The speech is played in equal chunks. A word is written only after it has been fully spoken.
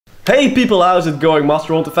Hey people, how's it going?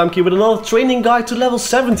 Master Hunter Famke with another training guide to level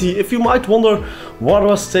 70. If you might wonder what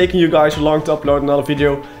was taking you guys so long to upload another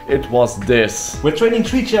video, it was this. We're training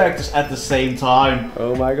 3 characters at the same time.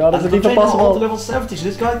 Oh my god, is it even all possible? to level 70, so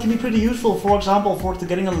this guide can be pretty useful, for example, for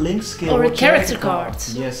getting a link skill or a character card.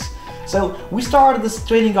 Yes. So we started this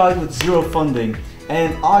training guide with 0 funding,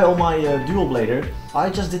 and I, on my dual blader, I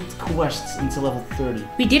just did quests until level 30.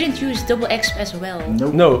 We didn't use double X as well.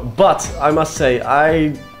 Nope. No, but I must say,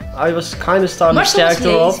 I was kind of starting this character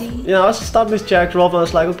off. You know, I was starting this character off and I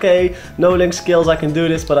was like, okay, no link skills, I can do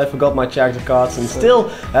this, but I forgot my character cards and still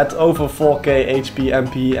had over 4k HP,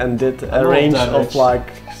 MP and did a range of like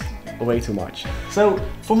way too much. So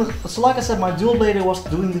like I said, my dual blader was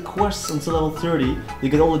doing the quests until level 30. You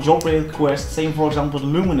get all the job related quests, same for example with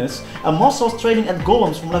Luminous. And Moss was training at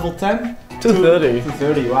golems from level 10 to 30. To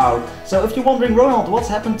 30, wow. So if you're wondering, Ronald, what's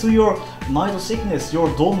happened to your Night of Sickness, your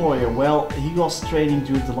Dawn Warrior? Well, he was training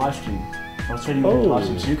during the live stream. I was training during the live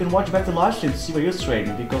stream, so you can watch back the live stream to see where you're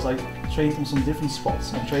training, because I trained from some different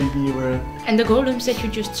spots. I trained near... And the golems that you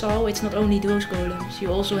just saw, it's not only those golems,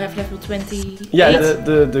 you also have level 20. Yeah,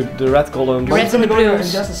 the red golem. I'm gonna go there in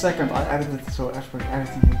just a second. I edited it so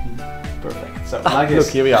everything would be perfect. So like this.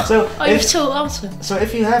 Look, here we are. So you're so awesome. So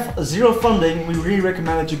if you have 0 funding, we really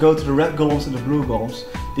recommend that you go to the red golems and the blue golems,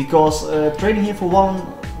 because training here for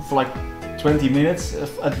like 20 minutes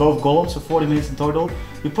at both golems, so 40 minutes in total,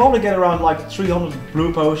 you probably get around like 300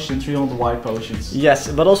 blue potions, 300 white potions. Yes,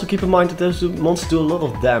 but also keep in mind that those monsters do a lot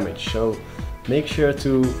of damage, so make sure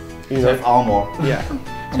to, you know, have armor. Yeah.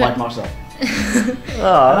 Like myself.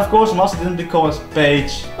 And of course, Master didn't become a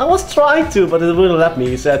page. I was trying to, but it wouldn't let me.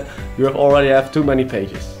 He said you already have too many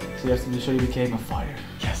pages. So you have to show you became a fighter.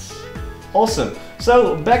 Yes. Awesome.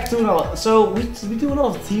 So back to we do a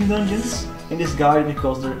lot of team dungeons in this guide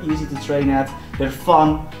because they're easy to train at. They're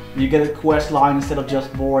fun. You get a quest line instead of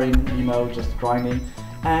just boring, you know, just grinding.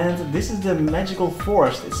 And this is the Magical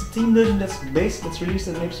Forest. It's a team dungeon that's released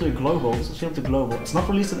in MapleStory Global. This was filmed to Global. It's not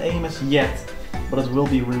released in AMS yet, but it will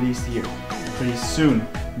be released here pretty soon.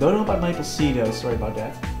 Don't know about Maple Sea though, sorry about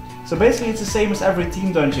that. So basically it's the same as every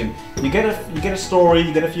team dungeon. You get a story,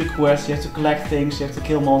 you get a few quests, you have to collect things, you have to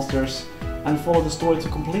kill monsters and follow the story to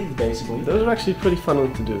complete it basically. Those are actually pretty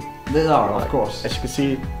fun to do. They are, of course. As you can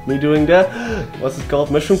see, me doing the, what's it called,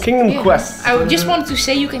 Mushroom Kingdom quests. I just wanted to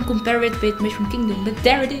say you can compare it with Mushroom Kingdom, but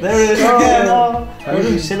there it is. There it is again. We're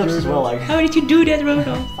doing sit-ups as well. Like. How did you do that,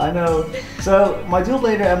 Ronald? I know. So my dual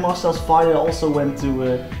blader and Marcel's fighter also went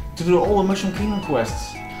to do all the Mushroom Kingdom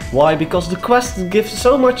quests. Why? Because the quest gives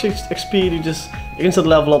so much XP, you just instant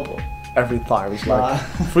level up every time. It's like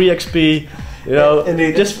free XP. You know,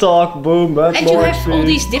 indeed. Just talk, boom, that's and more you have XP. all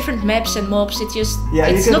these different maps and mobs,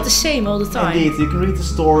 it's not the same all the time. Indeed, you can read the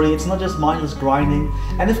story, it's not just mindless grinding.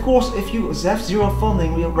 And of course, if you have 0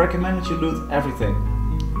 funding, we recommend that you loot everything.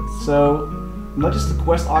 So, not just the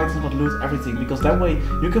quest items, but loot everything, because that way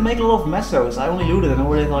you can make a lot of mesos. I only looted and I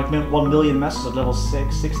already had like 1 million mesos at level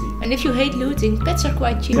 60. And if you hate looting, pets are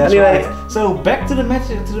quite cheap. That's anyway, right. So back to the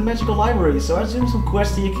magical library. So I was doing some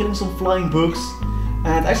quests here, killing some flying bugs.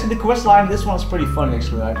 And actually the quest line, this one's pretty funny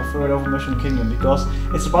actually. I prefer it over Mushroom Kingdom because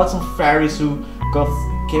it's about some fairies who got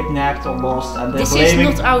kidnapped or lost and they're blaming...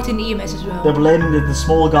 This is not out in EMS as well. They're blaming the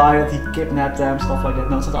small guy that he kidnapped them, stuff like that.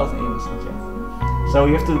 No, it's not out in EMS yet. So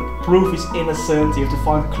you have to prove he's innocent, you have to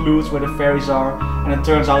find clues where the fairies are, and it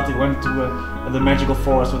turns out he went to the magical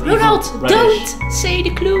forest with Ronald, don't say the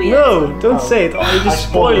clue yet. No, don't say it. Oh, you just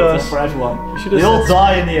spoilers for everyone. They all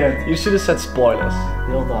die in the end. You should have said spoilers.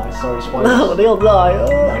 They all die, sorry, spoilers. No, they all die.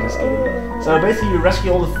 No, just kidding. So basically you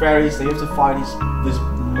rescue all the fairies, they have to fight these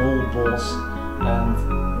mole balls,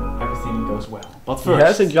 and everything goes well. But first... He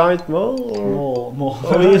has a giant mole? Or? Mole.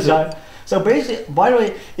 Oh, he is giant. So basically, by the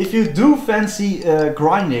way, if you do fancy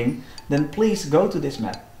grinding, then please go to this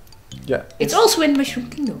map. Yeah. It's also in Mushroom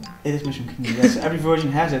Kingdom. It is Mushroom Kingdom, yes, every version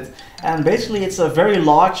has it. And basically it's a very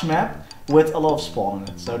large map with a lot of spawn in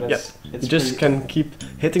it. So that's you just can keep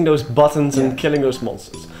hitting those buttons and killing those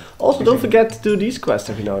monsters. Also, don't forget to do these quests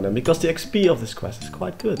every now and then, because the XP of this quest is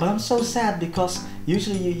quite good. But I'm so sad because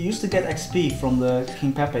usually you used to get XP from the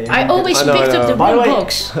King Pepe. I always picked up the wrong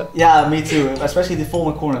box. Yeah, me too, especially the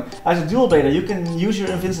former corner. As a dual blader, you can use your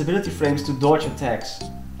invincibility frames to dodge attacks.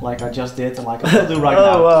 Like I just did and like I will do right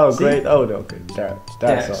now. Oh wow, see? Great. Oh no, okay.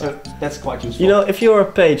 That's so that's quite useful. You know, if you're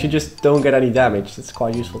a page, you just don't get any damage. That's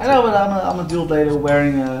quite useful. I know, but I'm a dual blader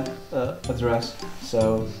wearing a dress,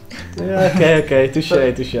 so... Yeah, okay, touche.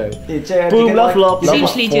 Yeah, boom, level up, level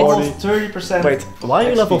 30%. Wait, why are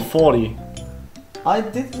you level 40? I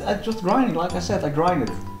just grinding, like I said, I grinded.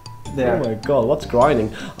 there. Oh my god, what's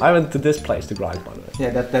grinding? I went to this place to grind, by the way. Yeah,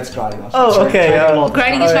 that's grinding. Oh, okay.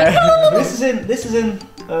 Grinding is like. This is in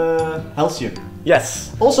Halcyon.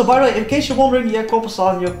 Yes. Also, by the way, in case you're wondering, yeah,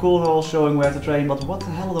 coppersan, you're cool and all showing where to train, but what the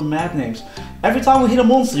hell are the map names? Every time we hit a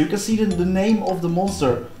monster, you can see the name of the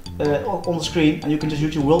monster on the screen, and you can just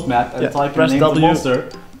use your world map and type in the name of the monster,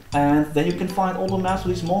 and then you can find all the maps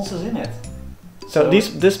with these monsters in it. So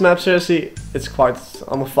this map seriously, it's quite.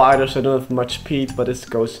 I'm a fighter, so I don't have much speed, but it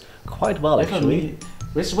goes quite well actually.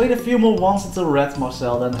 Just wait a few more ones until red,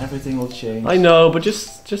 Marcel, then everything will change. I know, but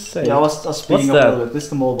just say. Yeah, I was speeding up a little bit. This is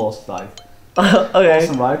the mole boss type. Okay.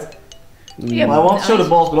 Awesome, right? Yeah, I want to show the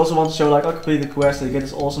boss, but also want to show like I completed the quest and you get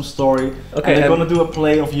this awesome story. Okay. And they're gonna do a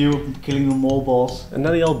play of you killing the mole boss. And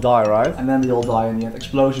then they all die, right? And then they all die in the end.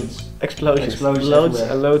 Explosions. Explosions. Loads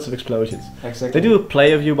everywhere. and loads of explosions. Exactly. They do a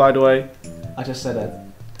play of you, by the way. I just said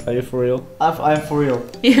that. Are you for real? I'm for real.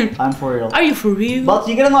 I'm for real. Are you for real? But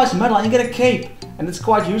you get a nice medal and you get a cape. And it's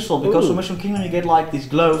quite useful because Ooh. for Mushroom Kingdom you get like these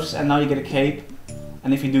gloves and now you get a cape.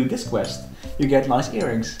 And if you do this quest, you get nice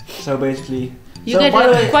earrings. So basically... You get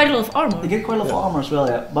quite a lot of armor. You get quite a lot of armor as well,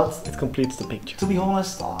 yeah. But it completes the picture. to be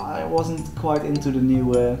honest, I wasn't quite into the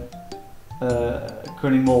new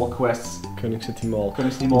Koning Mall quests. Koning City Mall.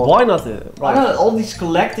 Koning City Mall. Why not? I know, all these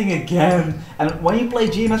collecting again. And when you play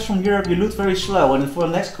GMS from Europe, you loot very slow. And for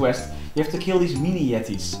the next quest, you have to kill these mini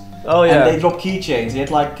Yetis. Oh yeah. And they drop keychains. You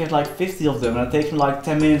get like 50 of them, and it takes me like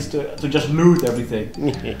 10 minutes to just loot everything.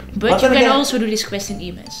 But you can also do this quest in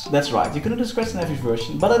EMS. That's right. You can do this quest in every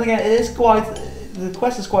version. But then again, it is quite. The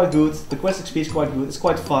quest is quite good. The quest XP is quite good. It's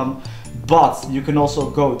quite fun. But you can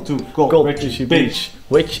also go to Gold Richie Beach,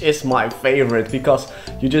 which is my favorite because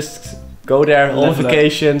you just go there on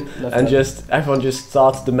vacation and just everyone just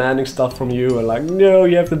starts demanding stuff from you and like, no,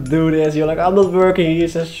 you have to do this. You're like, I'm not working. You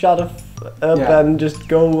just shut up and just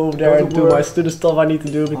go over there and do the stuff I need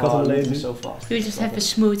to do because I'm lazy. So fast. You just have a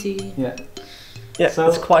smoothie. Yeah. Yeah, so,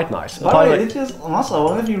 it's quite nice. By the way, it just also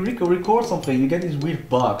whenever you record something, you get these weird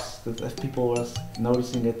bugs that if people were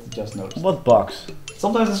noticing it, just notice. What bugs?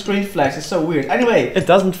 Sometimes the screen flashes. It's so weird. Anyway, it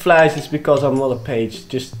doesn't flash. It's because I'm not a page.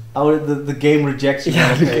 Just the game rejects you.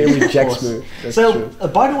 Yeah, the game rejects me. That's so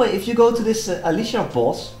by the way, if you go to this Alicia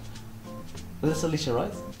boss, that's Alicia,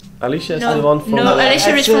 right? Alicia is the one from. No,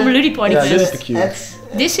 Alicia is from Ludipod. Yeah,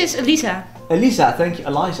 this is Elisa. Elisa, thank you,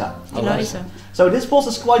 Eliza. So this boss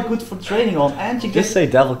is quite good for training on, and you get. Just say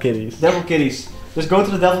Devil Kitties. Devil Kitties. Just go to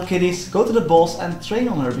the Devil Kitties, go to the boss and train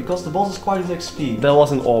on her because the boss is quite good XP. There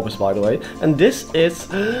was an Orbis, by the way, and this is.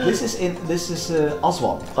 This is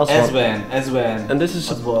Aswan. Aswan. And this is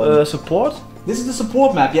support. This is the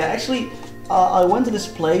support map. Yeah, actually, I went to this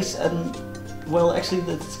place and well, actually,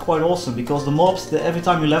 it's quite awesome because the mobs. Every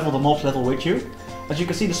time you level, the mobs level with you. As you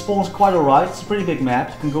can see, the spawn is quite alright. It's a pretty big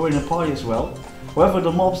map. You can go in a party as well. However,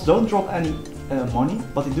 the mobs don't drop any money,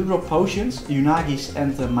 but they do drop potions, unagis,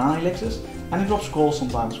 and mana elixirs, and they drop scrolls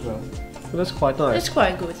sometimes as well. So that's quite nice. That's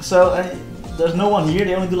quite good. So there's no one here.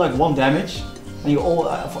 They only do like 1 damage, and you all,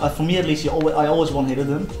 for me at least, I always one-hitted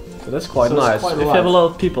them. So that's quite nice. If you have a lot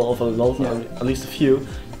of people, at least a few,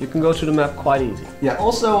 you can go through the map quite easy. Yeah.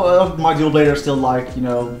 Also, my dual blader still like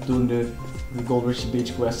doing the Gold Richie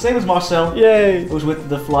Beach quest. Same as Marcel. Yay! Who's with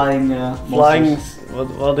the flying monsters.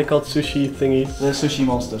 What are they called? Sushi thingies? The sushi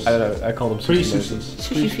monsters. I don't know, I call them sushi.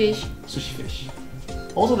 Sushi fish. Sushi fish.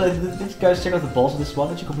 Also, did you guys check out the boss of this one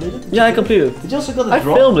that you completed? Yeah, I completed. Did you also get a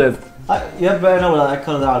drop? I filmed it. Yeah, but no, I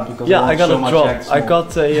cut it out because I got a drop. I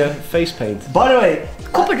got a face paint. By the way,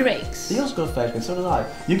 Copper Drakes. You also got a face paint, so did I.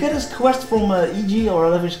 You get this quest from EG or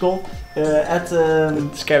whatever it's called at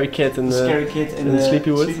Scary Kid in the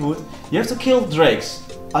Sleepy Wood. You have to kill drakes.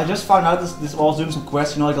 I just found out this I was doing some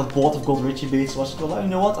quests, I got bored of Gold Richie Beach, so I was like, you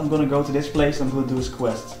know what, I'm gonna go to this place, I'm gonna do this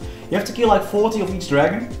quest. You have to kill like 40 of each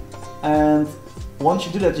dragon, and once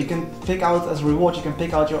you do that, you can pick out, as a reward, you can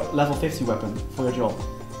pick out your level 50 weapon for your job.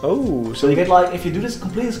 Oh, so you get like, if you do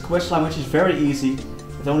complete this quest line, which is very easy,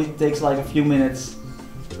 it only takes like a few minutes.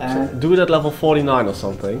 And so do it at level 49 or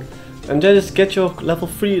something, and then just get your level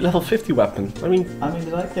 50 weapon. I mean,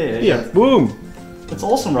 did I? Yeah, boom! It's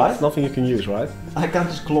awesome, right? It's nothing you can use, right? I can't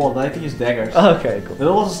use claw, I can use daggers. Okay, cool.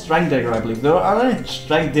 There was a strength dagger, I believe. There are any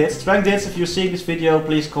strength dits. Strength dits, if you're seeing this video,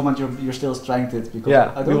 please comment you're still strength dit, because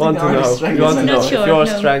I don't think there are strength dits. We want to know if you're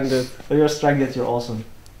strength dit. If you're strength dit, you're awesome.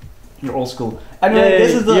 You're old school. Anyway,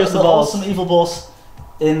 this is the awesome evil boss.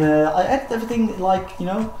 I added everything like,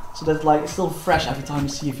 so that like it's still fresh every time you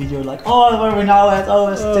see a video like, oh, where are we now at?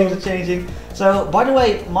 Oh, things are changing. So, by the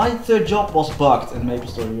way, my third job was bugged in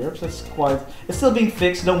MapleStory Europe, so it's still being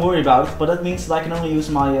fixed, don't worry about it, but that means that I can only use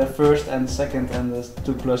my first and second and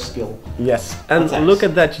 2+ skill. Yes, and look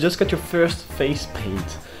at that, you just got your first face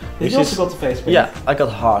paint. You also got the face paint. Yeah, I got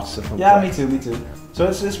hearts. If I'm yeah, correct. me too. So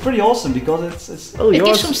it's pretty awesome because it's Oh, It yours?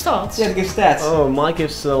 gives some stats. yeah, it gives stats. Oh, mine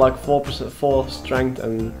gives like 4 strength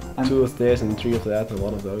and 2 of this and 3 of that and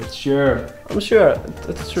 1 of those. Sure. I'm sure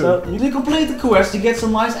it's true. So you complete the quest, you get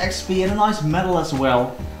some nice XP and a nice medal as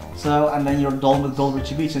well. So and then you're done with Gold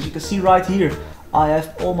Richie Beach. As you can see right here, I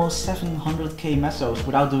have almost 700k mesos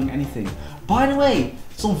without doing anything. By the way,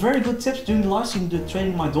 some very good tips during the live stream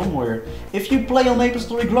training my Dawn Warrior. If you play on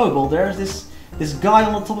MapleStory Global, there's this guy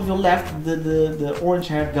on the top of your left, the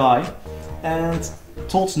orange-haired guy, and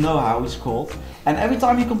Tots Know-How he's called. And every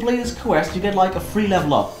time you complete this quest, you get like a free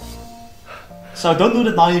level up. So don't do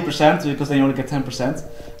that 90% because then you only get 10%.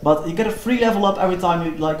 But you get a free level up every time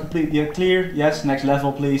you like complete. You clear, yes, next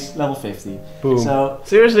level please, level 50. Boom. So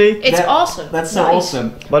seriously? It's awesome. That's so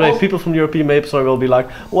awesome. By the way, people from European MapleStory will be like,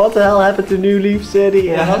 what the hell happened to New Leaf City?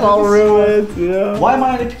 Yeah, That's all ruined. Yeah. Why am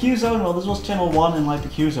I in the PQ zone? Well, this was channel 1 in my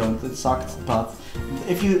PQ zone. It sucked, but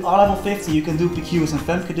if you are level 50, you can do PQs, and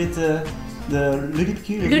Femke did the Ludi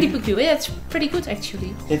PQ. Ludi PQ, yeah, it's pretty good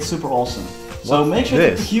actually. It's super awesome. So What's make sure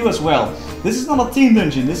to this? PQ as well. This is not a team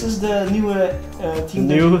dungeon. This is the new team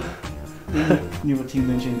dungeon. Newer team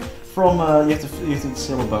dungeon. From you have to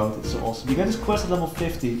sail a boat. It's so awesome. You get this quest at level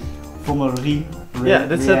 50 from a Yeah,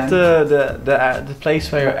 that's at the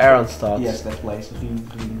place where your errand starts. Yes, that place.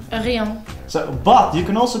 Rian. So, but you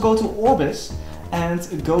can also go to Orbis and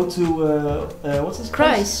go to what's this?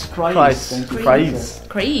 Kreis. Kreis. Thank you. Kreis.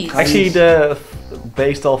 Kreis. Actually, the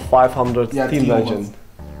based off 500 Yeah, team 300. dungeon.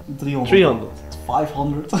 300. 300.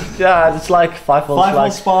 500. Yeah, it's like 500. 500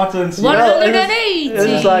 like, Spartans. 180.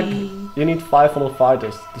 it's like you need 500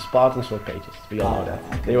 fighters. The Spartans were pages. We all know that.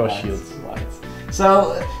 Okay, They were right, shields. Right.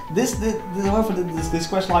 So this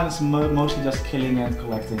quest line is mostly just killing and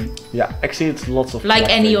collecting. Yeah, actually it's lots of Like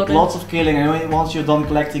any collecting. other. Lots of killing, and once you're done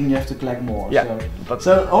collecting, you have to collect more. Yeah, but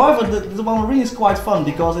However, the one arena is quite fun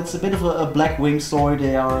because it's a bit of a Black Wing story.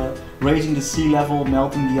 They are raising the sea level,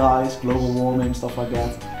 melting the ice, global warming, stuff like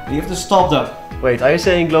that. And you have to stop them. wait, are you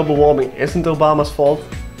saying global warming isn't Obama's fault?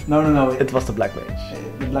 No. It was the Black Mage.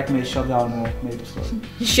 The Black Mage shut down MapleStory.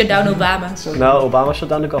 Shut down Obama. So No, Obama shut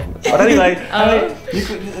down the government. But anyway,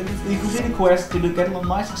 you complete the quest to get a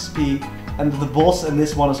nice XP, and the boss in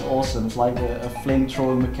this one is awesome. It's like a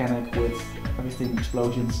flame-throwing mechanic with everything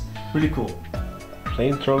explosions. Really cool.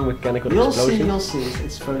 flamethrower mechanic with You'll explosions. see.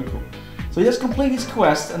 It's very cool. So you just complete this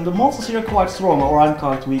quest, and the monsters here are quite strong, or I'm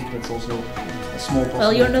quite weak. That's also a small possibility.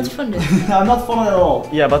 Well, you're not funded. I'm not fun at all.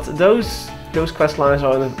 Yeah, but those quest lines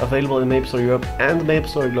are available in MapleStory Europe and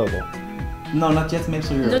MapleStory Global. No, not yet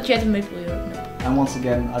MapleStory Europe. Not yet in Maple Europe, no. And once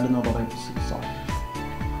again, I don't know about MapleStory.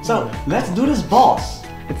 So let's do this boss.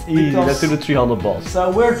 It's easy. Because- Let's do the 300 boss. So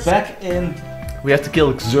we're back in We have to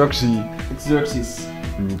kill Xerxes. Xerxes.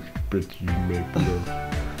 Pretty Maple.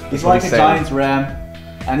 He's what like a he's saying. giant ram,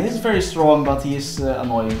 and he's very strong, but he is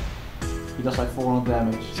annoying. He does like 400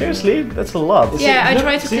 damage. Seriously, that's a lot. Yeah, I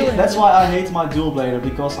tried to kill him. That's why I hate my dual blader,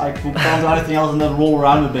 because I can't do anything else and then roll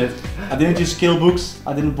around a bit. I didn't use skill books,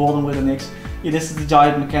 I didn't bother with the Nix. Yeah, this is the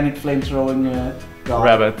giant mechanic flame throwing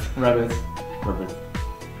Rabbit. Rabbit.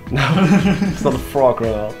 No, it's not a frog,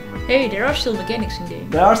 Ronald. Hey, there are still mechanics in game.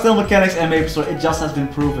 There are still mechanics in MapleStory, it just has been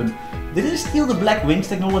proven. Did they steal the Black Wings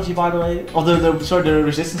technology, by the way? Or the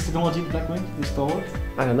resistance technology, Black Wings? They stole it?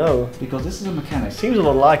 I don't know. Because this is a mechanic. Seems a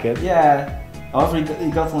lot like it. Yeah. However,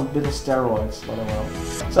 he got on a bit of steroids, but oh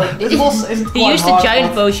well. So this boss isn't quite He used the hard, giant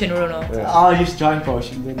but- potion, Ronald. Yeah. I used giant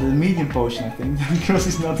potion, the medium potion I think, because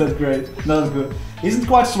he's not that great, not that good. He isn't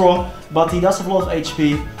quite strong, but he does have a lot of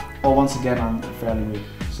HP, or once again I'm fairly weak,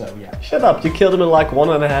 so yeah. Shut up, you killed him in like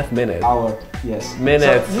 1.5 minutes. Hour, yes.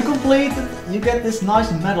 Minute. So you complete it, you get this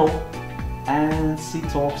nice medal, and see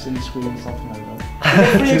talks in the screen, something like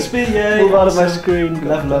that. You get free XP, yay! Move out of my awesome. screen.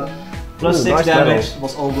 Level up. Plus Ooh, 6 nice damage, medal.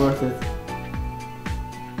 was all worth it.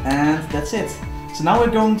 And that's it. So now we're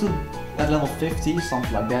going to, at level 50,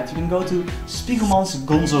 something like that, you can go to Spiegelman's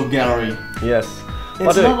Gonzo Gallery. Yes.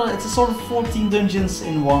 It's, But, it's a sort of 14 dungeons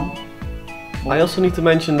in one. I also need to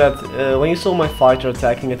mention that when you saw my fighter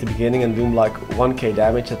attacking at the beginning and doing like 1k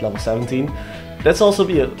damage at level 17, that's also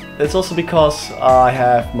because I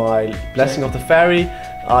have my Blessing of the Fairy,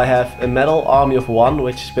 I have a medal army of 1,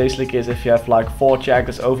 which basically is if you have like 4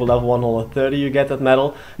 checkers over level 130 you get that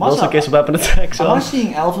medal. It also gives weapon attacks Am I on.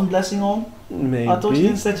 seeing Elven Blessing on? Maybe. I thought you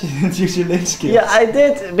didn't said you didn't use your link skills. Yeah, I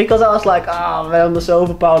did, because I was like, man, I'm so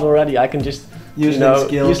overpowered already, I can just use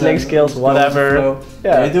use link skills, whatever.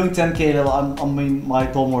 Yeah, you're doing 10k level, I mean my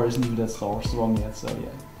Dolmor isn't even that strong yet, so yeah.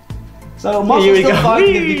 So Master Here we still go.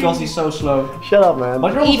 fighting it because he's so slow. Shut up, man.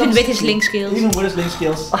 But you're almost Even level with his 60. link skills. Even with his link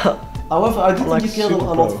skills. However, I do think Like you killed him a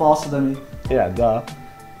super lot pro. faster than me. Yeah, duh.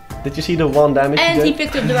 Did you see the 1 damage And he he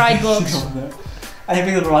picked up the right box. And he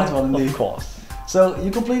picked up the right one indeed. Of course. So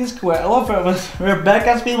you complete this quest. However, we're back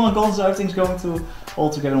at Spiegelman Gone, so everything's going to all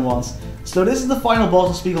together in once. So this is the final boss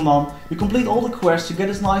of Spiegelman. You complete all the quests, you get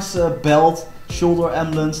this nice belt, shoulder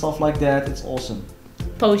emblem, stuff like that. It's awesome.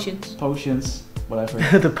 Potions. Potions, whatever.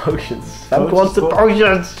 The potions. Femke wants the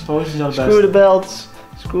potions! Potions are the Screw best. the belts,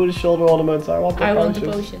 screw the shoulder ornaments, I want the I want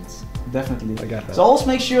potions. the potions. Definitely. I got that. So always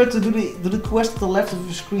make sure to do the quest at the left of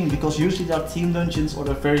your screen, because usually they are team dungeons or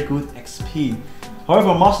they're very good XP.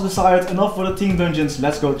 However, Master decided enough for the team dungeons,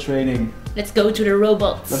 let's go training. Let's go to the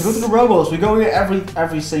robots. Let's go to the robots. We go here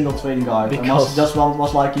every single training guide. And Master just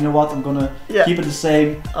was like, you know what, I'm gonna keep it the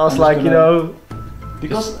same. I was like, you know...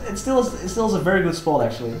 Because it still is a very good spot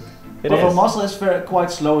actually. It but is. Master is quite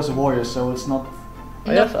slow as a warrior, so it's not...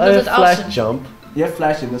 I have that flash awesome. jump. You have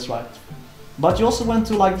flashing, that's right. But you also went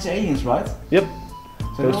to like these aliens, right? Yep.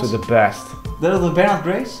 So Those are the best. they're the Bernard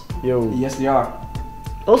Grace? Yo. Yes, they are.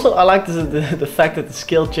 Also, I like the fact that the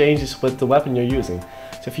skill changes with the weapon you're using.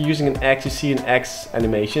 So if you're using an axe, you see an axe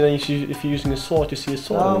animation, and if you're using a sword, you see a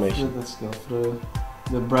sword animation. That's good.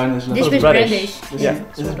 The brandish. This was was British. British. Yeah.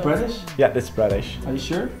 Is it British? Yeah, that's British. Are you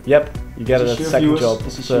sure? Yep, you get it Is at sure second viewers? job,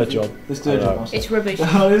 Is he sure third view- job. This third I job. know. Also. It's rubbish.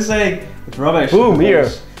 They're saying it's rubbish. Boom, here.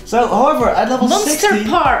 So, however, at level Monster 60,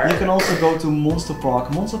 Park. you can also go to Monster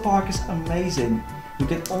Park. Monster Park is amazing. You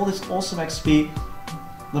get all this awesome XP.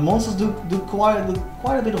 The monsters do quite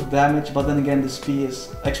a bit of damage, but then again, XP is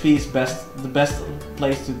the best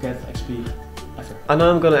place to get XP ever. I know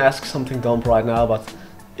I'm gonna ask something dumb right now, but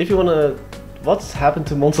if you wanna, what's happened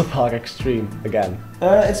to Monster Park Extreme again?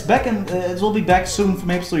 It's back and it will be back soon for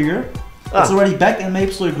MapleStory Europe. It's already back in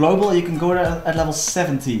MapleStory Global. You can go there at level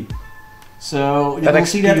 70. So you will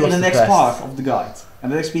see that in the next part of the guide,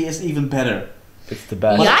 and the XP is even better. It's the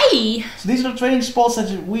best. Yay! So these are the training spots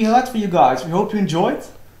that we had for you guys. We hope you enjoyed.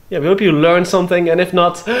 Yeah, we hope you learned something, and if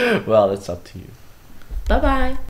not, well, it's up to you. Bye bye.